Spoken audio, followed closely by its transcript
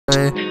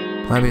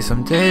Might be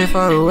someday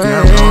far away.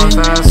 Yeah, I'm going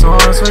fast, so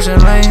I'm switching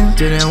lanes.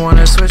 Didn't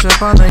wanna switch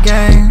up on the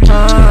game.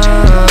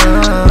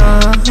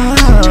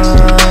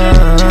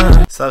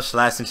 Sup,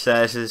 Slash and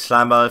Stashes,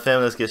 Slimeball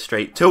family, let's get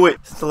straight to it.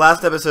 Since the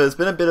last episode, it's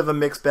been a bit of a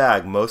mixed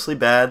bag. Mostly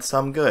bad,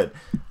 some good.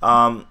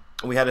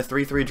 We had a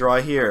 3-3 draw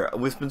here.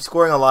 We've been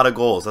scoring a lot of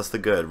goals. That's the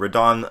good.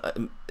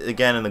 Rodon,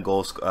 again, in the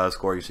goal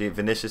scoring sheet.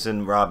 Vinicius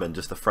and Robben,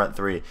 just the front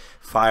three,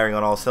 firing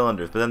on all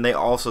cylinders. But then they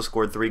also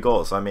scored 3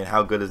 goals. So, I mean,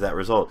 how good is that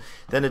result?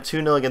 Then a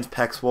 2-0 against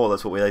Pek Swol.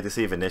 That's what we like to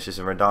see, Vinicius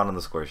and Rodon on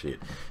the score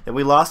sheet. And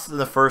we lost in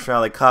the first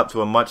round of the Cup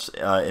to a much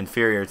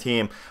inferior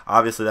team.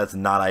 Obviously, that's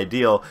not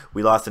ideal.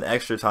 We lost in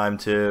extra time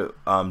to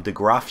De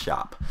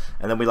Graafschap.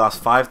 And then we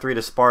lost 5-3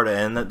 to Sparta.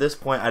 And at this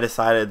point, I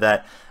decided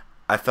that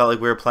I felt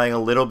like we were playing a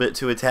little bit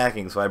too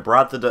attacking, so I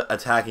brought the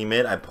attacking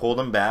mid, I pulled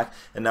him back,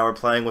 and now we're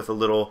playing with a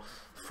little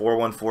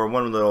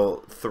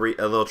 4-1-4-1,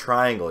 a little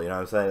triangle, you know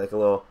what I'm saying, like a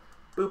little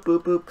boop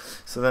boop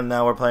boop. So then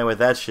now we're playing with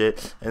that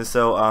shit, and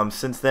so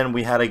since then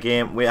we had a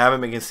game. We haven't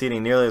been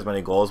conceding nearly as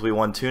many goals. We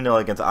won 2-0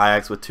 against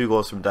Ajax with 2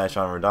 goals from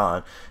Dijsselbloem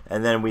Rodon,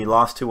 and then we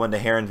lost 2-1 to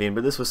Heerenveen.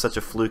 But this was such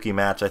a fluky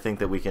match. I think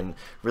that we can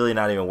really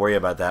not even worry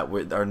about that.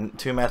 Our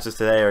 2 matches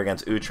today are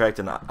against Utrecht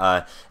and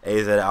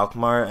AZ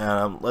Alkmaar,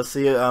 and let's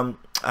see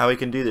how we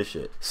can do this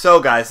shit. So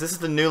guys, this is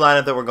the new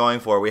lineup that we're going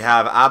for. We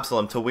have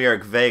Absalom,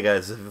 Tawierik, Vega,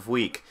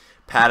 Zvik,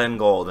 Pat in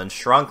goal, then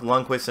Shrunk,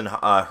 Lundqvist, and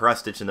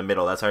Hrustic in the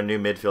middle. That's our new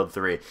midfield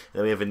 3.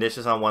 Then we have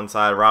Vinicius on one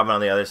side, Robben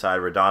on the other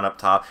side, Rodon up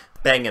top,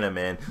 banging him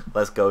in.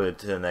 Let's go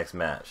to the next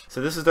match.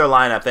 So this is their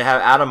lineup. They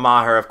have Adam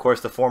Maher, of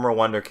course, the former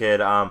Wonder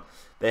Kid.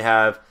 They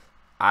have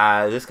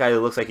this guy who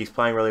looks like he's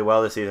playing really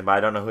well this season, but I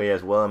don't know who he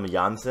is. Willem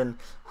Jansen,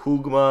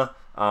 Hugma.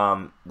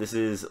 This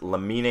is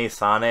Lamine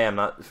Sane. I'm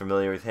not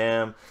familiar with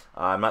him.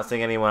 I'm not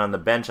seeing anyone on the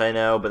bench I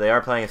know, but they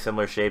are playing a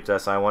similar shape to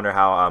us, so I wonder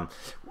how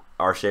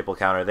our shape will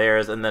counter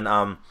theirs. And then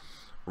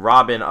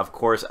Robben, of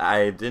course,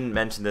 I didn't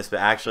mention this, but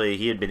actually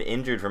he had been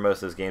injured for most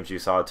of those games you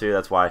saw too.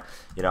 That's why,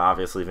 you know,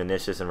 obviously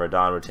Vinicius and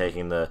Rodon were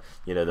taking the,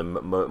 you know,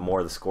 more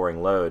of the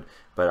scoring load.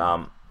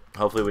 But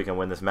hopefully we can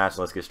win this match.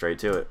 Let's get straight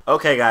to it.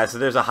 Okay, guys, so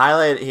there's a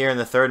highlight here in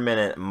the 3rd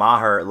minute.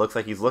 Maher, it looks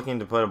like he's looking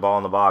to put a ball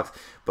in the box,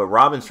 but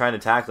Robben's trying to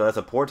tackle. That's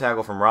a poor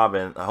tackle from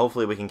Robben.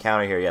 Hopefully we can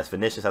counter here. Yes,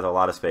 Vinicius has a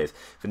lot of space.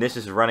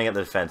 Vinicius is running at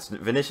the defense.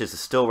 Vinicius is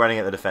still running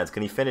at the defense.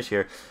 Can he finish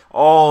here?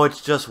 Oh,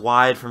 it's just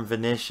wide from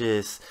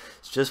Vinicius.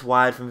 It's just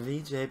wide from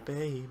VJ,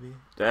 baby.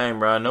 Dang,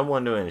 bro, no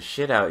one doing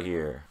shit out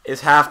here.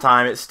 It's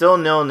halftime. It's still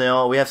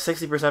 0-0. We have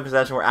 60%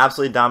 possession. We're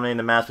absolutely dominating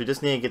the match. We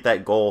just need to get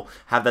that goal,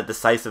 have that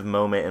decisive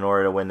moment in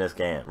order to win this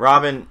game.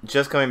 Robben,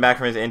 just coming back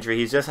from his injury,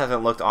 he just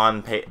hasn't looked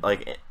on,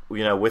 like,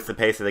 you know, with the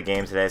pace of the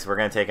game today, so we're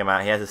going to take him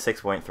out. He has a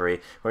 6.3.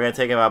 We're going to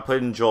take him out, put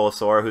in Joel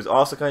Sora, who's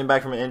also coming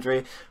back from an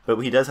injury, but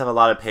he does have a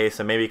lot of pace,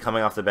 so maybe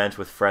coming off the bench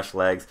with fresh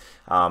legs,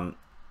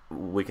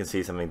 we can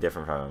see something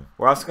different from him.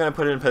 We're also going to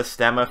put in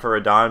Pastema for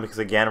Rodon because,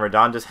 again,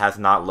 Rodon just has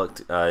not looked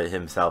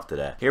himself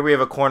today. Here we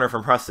have a corner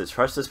from Hrustic.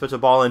 Hrustic puts a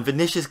ball in.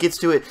 Vinicius gets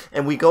to it,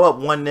 and we go up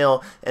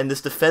 1-0. And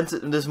this defense,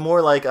 there's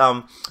more like,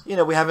 you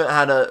know, we haven't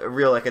had a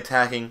real, like,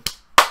 attacking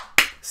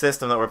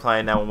system that we're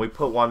playing now. When we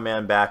put one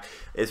man back,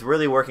 it's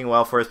really working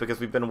well for us because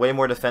we've been way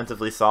more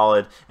defensively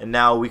solid, and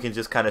now we can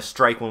just kind of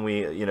strike when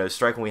we, you know,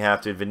 strike when we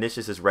have to.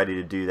 Vinicius is ready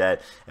to do that,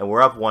 and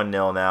we're up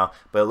 1-0 now,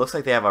 but it looks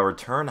like they have a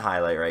return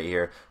highlight right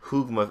here.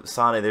 Hugma,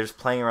 Sane, they're just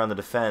playing around the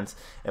defense,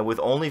 and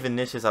with only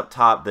Vinicius up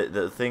top,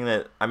 the thing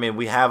that, I mean,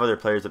 we have other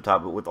players up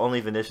top, but with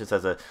only Vinicius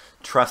as a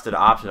trusted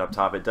option up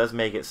top, it does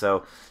make it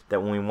so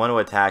that when we want to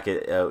attack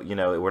it, you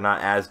know, we're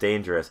not as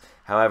dangerous.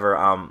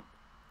 However,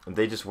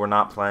 they just were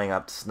not playing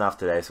up to snuff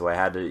today, so I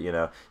had to, you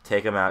know,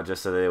 take them out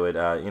just so they would,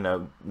 you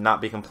know,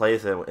 not be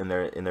complacent in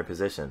their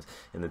positions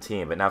in the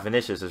team. But now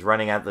Vinicius is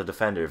running at the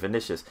defender.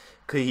 Vinicius,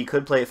 he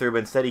could play it through, but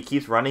instead he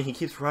keeps running,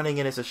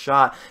 and it's a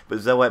shot, but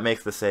Zoet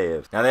makes the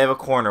save. Now they have a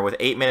corner with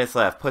 8 minutes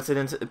left, put it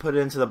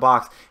into the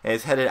box, and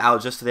it's headed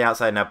out just to the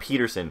outside. Now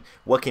Peterson,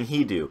 what can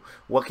he do?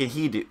 What can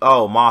he do?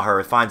 Oh,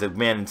 Maher finds a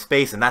man in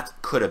space, and that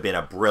could have been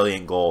a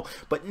brilliant goal,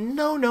 but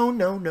no.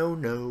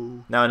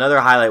 Now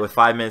another highlight with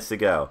 5 minutes to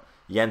go.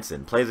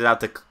 Jensen plays it out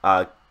to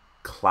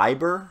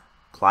Kleiber.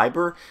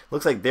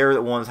 Looks like they're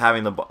the ones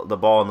having the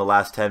ball in the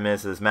last 10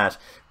 minutes of this match.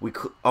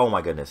 Oh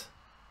my goodness.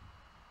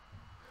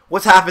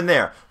 What's happened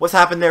there? What's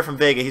happened there from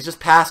Vega? He's just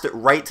passed it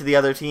right to the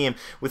other team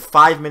with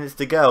 5 minutes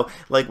to go.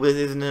 Like this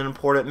isn't an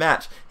important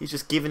match. He's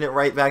just giving it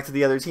right back to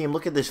the other team.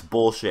 Look at this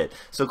bullshit.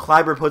 So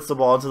Kleiber puts the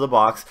ball into the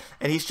box,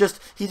 and he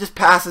just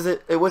passes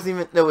it. It wasn't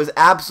even. It was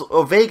absolute.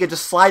 Oh, Vega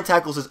just slide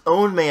tackles his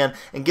own man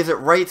and gives it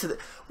right to the.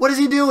 What is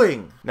he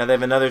doing? Now they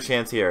have another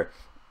chance here.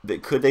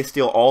 Could they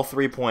steal all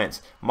 3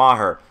 points?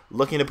 Maher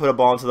looking to put a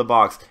ball into the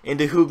box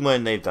into Hugma,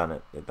 and they've done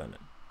it. They've done it.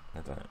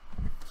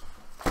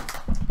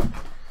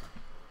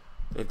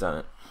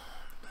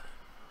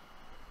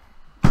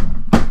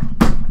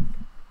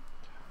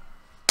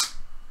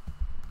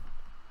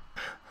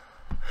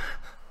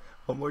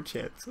 One more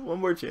chance.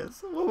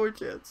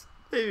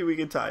 Maybe we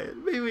can tie it.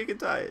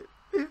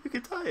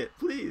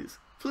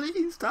 Please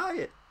tie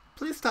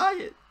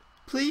it.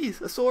 Please,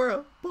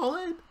 Asora, ball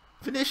in.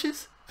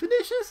 Vinicius.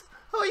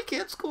 Oh, he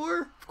can't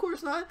score. Of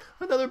course not.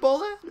 Another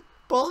ball in.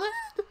 Ball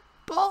in.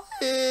 Ball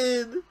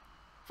in.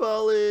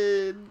 Ball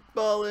in.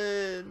 Ball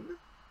in.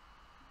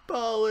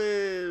 Ball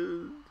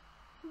in.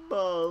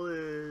 Ball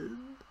in.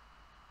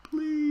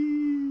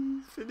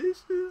 Please.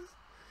 Finishes.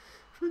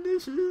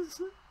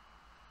 Finishes.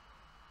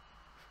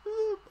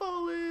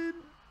 Ball in.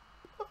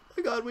 Oh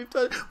my god, we've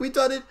done it. We've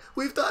done it.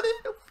 We've done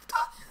it. We've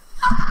done it.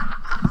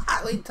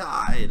 We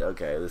tied.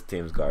 Okay, this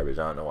team's garbage.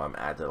 I don't know why I'm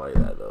acting like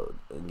that though.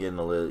 I'm getting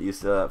a little. You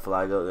saw that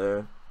flag up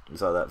there? You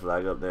saw that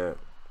flag up there?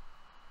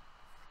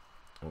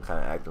 I'm kind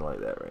of acting like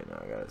that right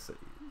now. I gotta say.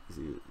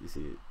 You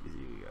see it.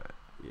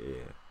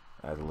 Yeah.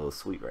 Acting a little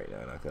sweet right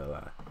now. Not gonna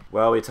lie.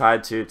 Well, we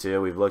tied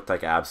 2-2. We've looked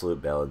like absolute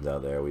villains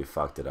out there. We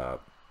fucked it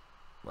up.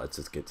 Let's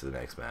just get to the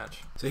next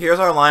match. So here's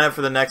our lineup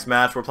for the next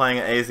match. We're playing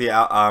AZ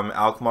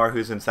Alkmaar,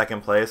 who's in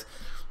second place.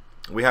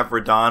 We have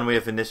Rodon, we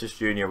have Vinicius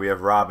Jr, we have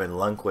Robben,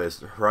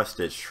 Lundqvist,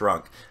 Hrustic,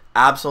 Shrunk,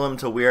 Absalom,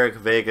 Tawierik,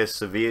 Vegas,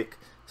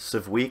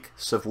 Savweek,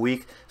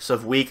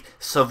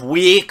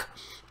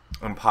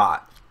 and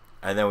Pot.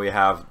 And then we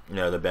have, you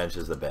know, the bench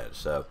is the bench.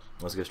 So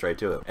let's get straight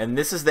to it. And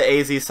this is the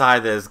AZ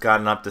side that has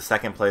gotten up to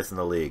second place in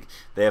the league.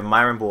 They have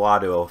Myron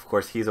Boadu, of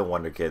course he's a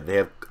wonder kid. They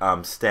have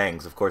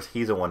Stengs, of course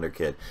he's a wonder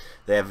kid.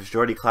 They have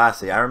Jordi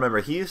Classy. I remember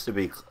he used to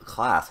be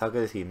class. How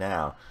good is he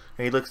now?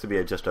 He looks to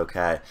be just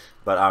okay,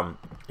 but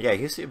yeah,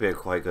 he used to be a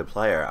quite good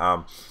player.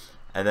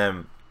 And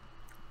then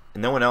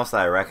no one else that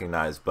I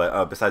recognize,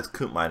 but besides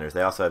Coop Miners,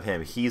 they also have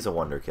him. He's a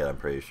wonder kid, I'm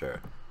pretty sure.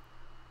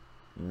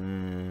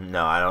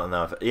 No, I don't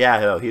know if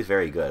no, he's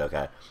very good.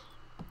 Okay,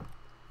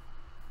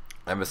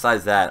 and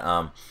besides that,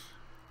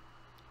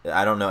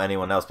 I don't know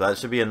anyone else, but that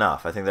should be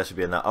enough. I think that should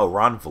be enough. Oh,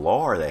 Ron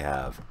Vlaar they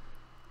have.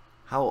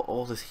 How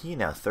old is he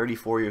now?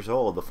 34 years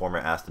old, the former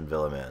Aston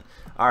Villa man.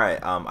 Alright,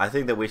 I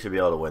think that we should be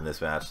able to win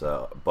this match,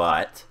 though.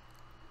 But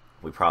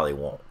we probably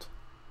won't.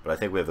 But I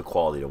think we have the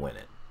quality to win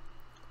it.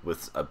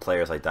 With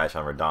players like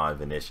Dyson Rodon,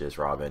 Vinicius,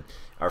 Robben.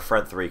 Our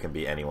front three can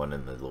beat anyone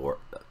in the world.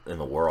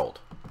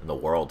 In the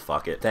world,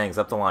 fuck it. Thanks,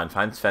 up the line,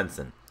 finds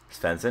Svensson.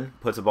 Svensson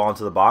puts the ball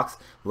into the box,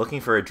 looking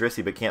for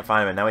Idrissi, but can't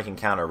find him, and now he can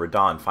counter.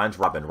 Rodon finds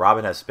Robben.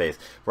 Robben has space.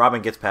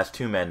 Robben gets past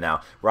two men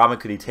now. Robben,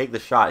 could he take the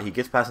shot? He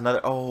gets past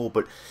another. Oh,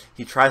 but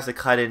he tries to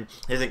cut in.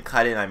 He doesn't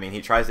cut in, I mean. He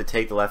tries to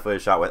take the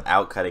left-footed shot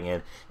without cutting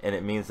in, and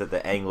it means that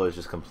the angle is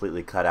just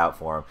completely cut out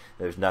for him.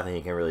 There's nothing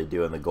he can really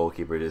do, and the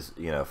goalkeeper just,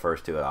 you know,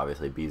 first to it,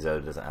 obviously.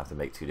 Bizo doesn't have to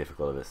make too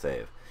difficult of a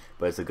save.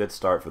 But it's a good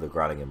start for the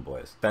Groningen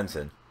boys.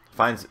 Svensson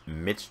finds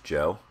Mitch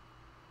Joe.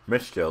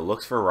 Mitch Joe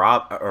looks for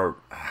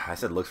I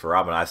said looks for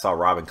Robben. I saw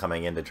Robben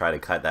coming in to try to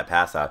cut that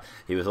pass out.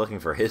 He was looking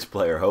for his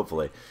player,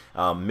 hopefully.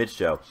 Mitch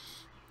Joe.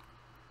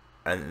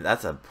 And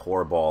that's a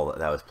poor ball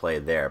that was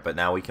played there. But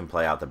now we can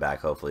play out the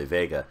back, hopefully.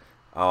 Vega.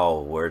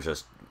 Oh,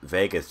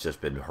 Vega's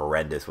just been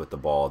horrendous with the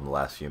ball in the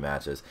last few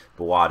matches.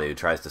 Boadu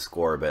tries to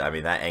score, but I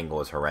mean, that angle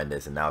is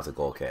horrendous, and now it's a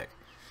goal kick.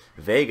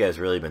 Vega has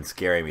really been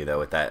scaring me, though,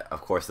 with that. Of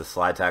course, the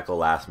slide tackle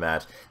last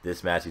match.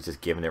 This match, he's just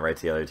giving it right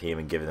to the other team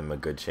and giving them a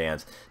good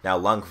chance. Now,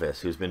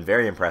 Lundqvist, who's been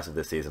very impressive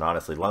this season,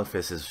 honestly.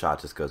 Lundqvist's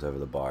shot just goes over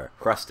the bar.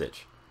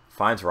 Hrustic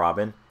finds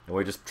Robben, and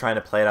we're just trying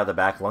to play it out the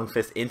back.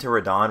 Lundqvist into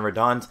Rodon.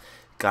 Rodon's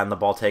gotten the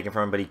ball taken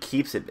from him, but he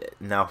keeps it.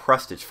 Now,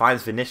 Hrustic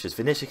finds Vinicius.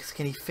 Vinicius,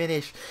 can he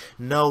finish?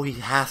 No, he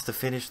has to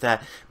finish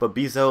that. But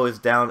Bizo is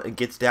down,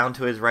 gets down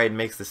to his right and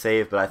makes the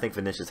save, but I think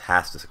Vinicius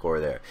has to score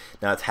there.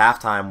 Now, it's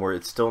halftime where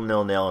it's still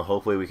 0-0, and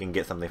hopefully we can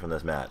get something from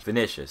this match.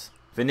 Vinicius.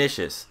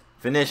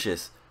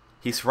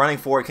 He's running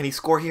for it. Can he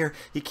score here?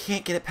 He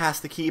can't get it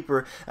past the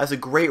keeper. That's a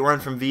great run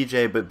from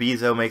VJ, but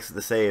Bizo makes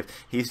the save.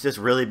 He's just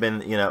really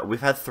been, you know,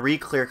 we've had 3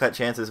 clear-cut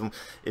chances.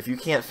 If you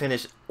can't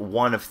finish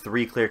 1 of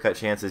 3 clear-cut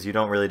chances, you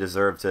don't really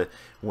deserve to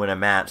win a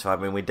match. So, I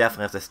mean, we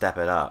definitely have to step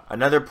it up.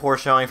 Another poor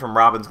showing from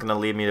Robben's going to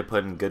lead me to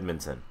put in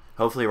Goodmanson.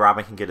 Hopefully,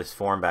 Robben can get his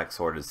form back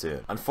sorted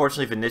soon.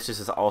 Unfortunately,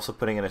 Vinicius is also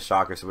putting in a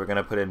shocker, so we're going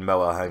to put in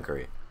Moa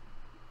Hungary.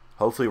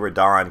 Hopefully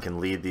Rodon can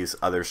lead these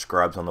other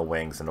scrubs on the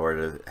wings in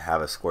order to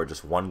have us score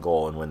just 1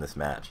 goal and win this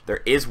match.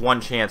 There is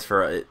one chance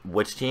for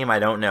which team, I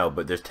don't know,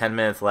 but there's 10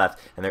 minutes left,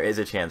 and there is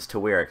a chance.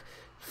 Tawierik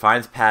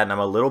finds Patton. I'm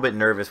a little bit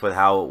nervous with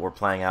how we're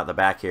playing out the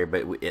back here,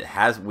 but we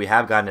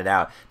have gotten it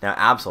out. Now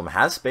Absalom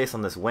has space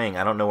on this wing.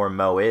 I don't know where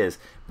Mo is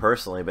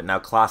personally, but now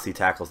Classy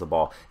tackles the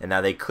ball, and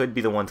now they could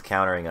be the ones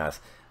countering us.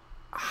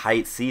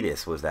 Height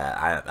Cetus was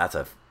that.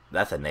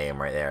 That's a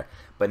name right there.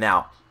 But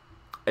now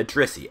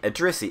Idrissi.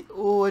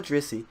 Ooh,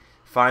 Idrissi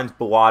finds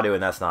Boadu,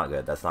 and that's not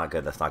good. That's not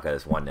good. It's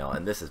 1-0.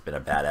 And this has been a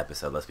bad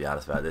episode, let's be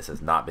honest about it. This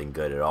has not been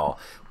good at all.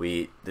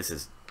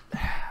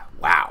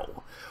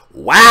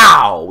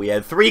 Wow! We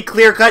had 3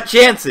 clear-cut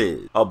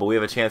chances! Oh, but we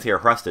have a chance here.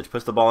 Hrustic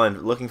puts the ball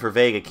in, looking for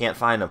Vega, can't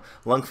find him.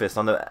 Lundqvist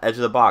on the edge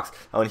of the box.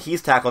 Oh, and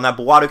he's tackled. Now,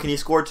 Boadu, can he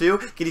score too?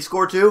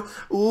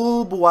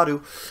 Ooh,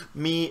 Boadu.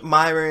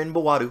 Myron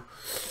Boadu.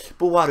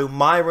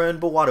 Myron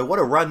Boadu. What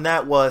a run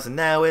that was. And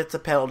now it's a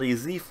penalty.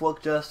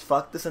 Zflook just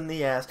fucked us in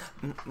the ass.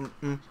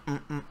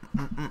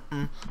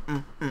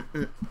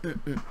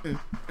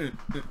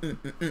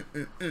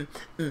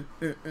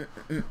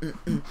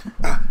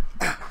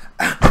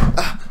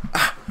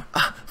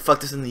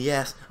 Fucked us in the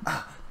ass.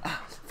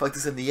 Fuck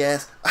this in the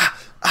ass.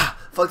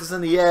 Fuck this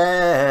in the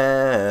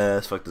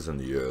ass. Fuck this in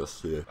the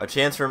ass. Yeah. A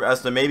chance for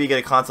us to maybe get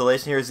a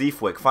consolation here.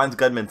 Zeefwick finds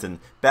Gudmundsson.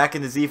 Back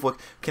into Zeefwick.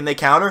 Can they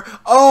counter?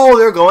 Oh,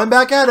 they're going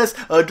back at us.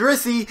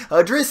 Adrissi.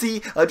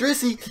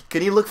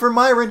 Can he look for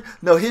Myron?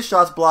 No, his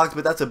shot's blocked,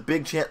 but that's a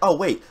big chance. Oh,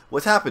 wait.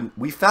 What's happened?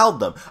 We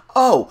fouled them.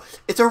 Oh,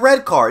 it's a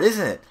red card,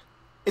 isn't it?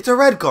 It's a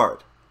red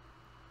card.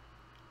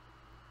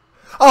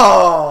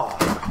 Oh!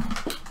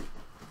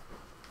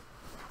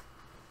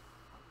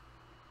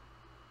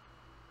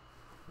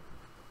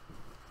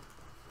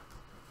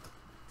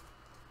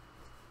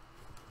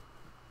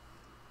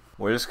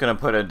 We're just gonna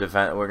put a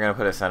we're gonna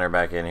put a center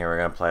back in here. We're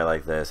gonna play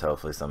like this.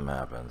 Hopefully something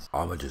happens.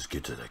 I'ma just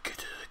get to the bag.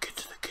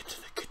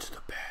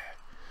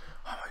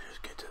 I'ma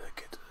just get to the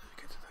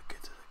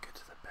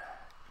bag.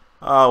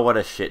 Oh, what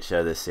a shit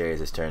show this series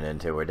has turned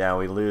into. We're down.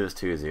 We lose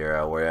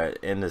 2-0. We're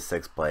in the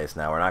 6th place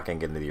now. We're not gonna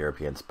get into the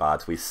European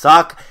spots. We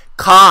suck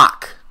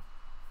cock.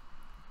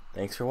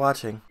 Thanks for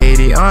watching.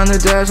 80 on the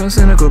dash, one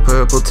cynical,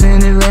 purple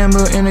tinted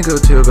Lambo, indigo,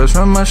 2 girls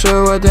from my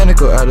show,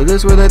 identical. Out of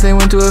this world, that they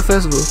went to a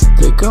festival.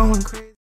 They're going crazy.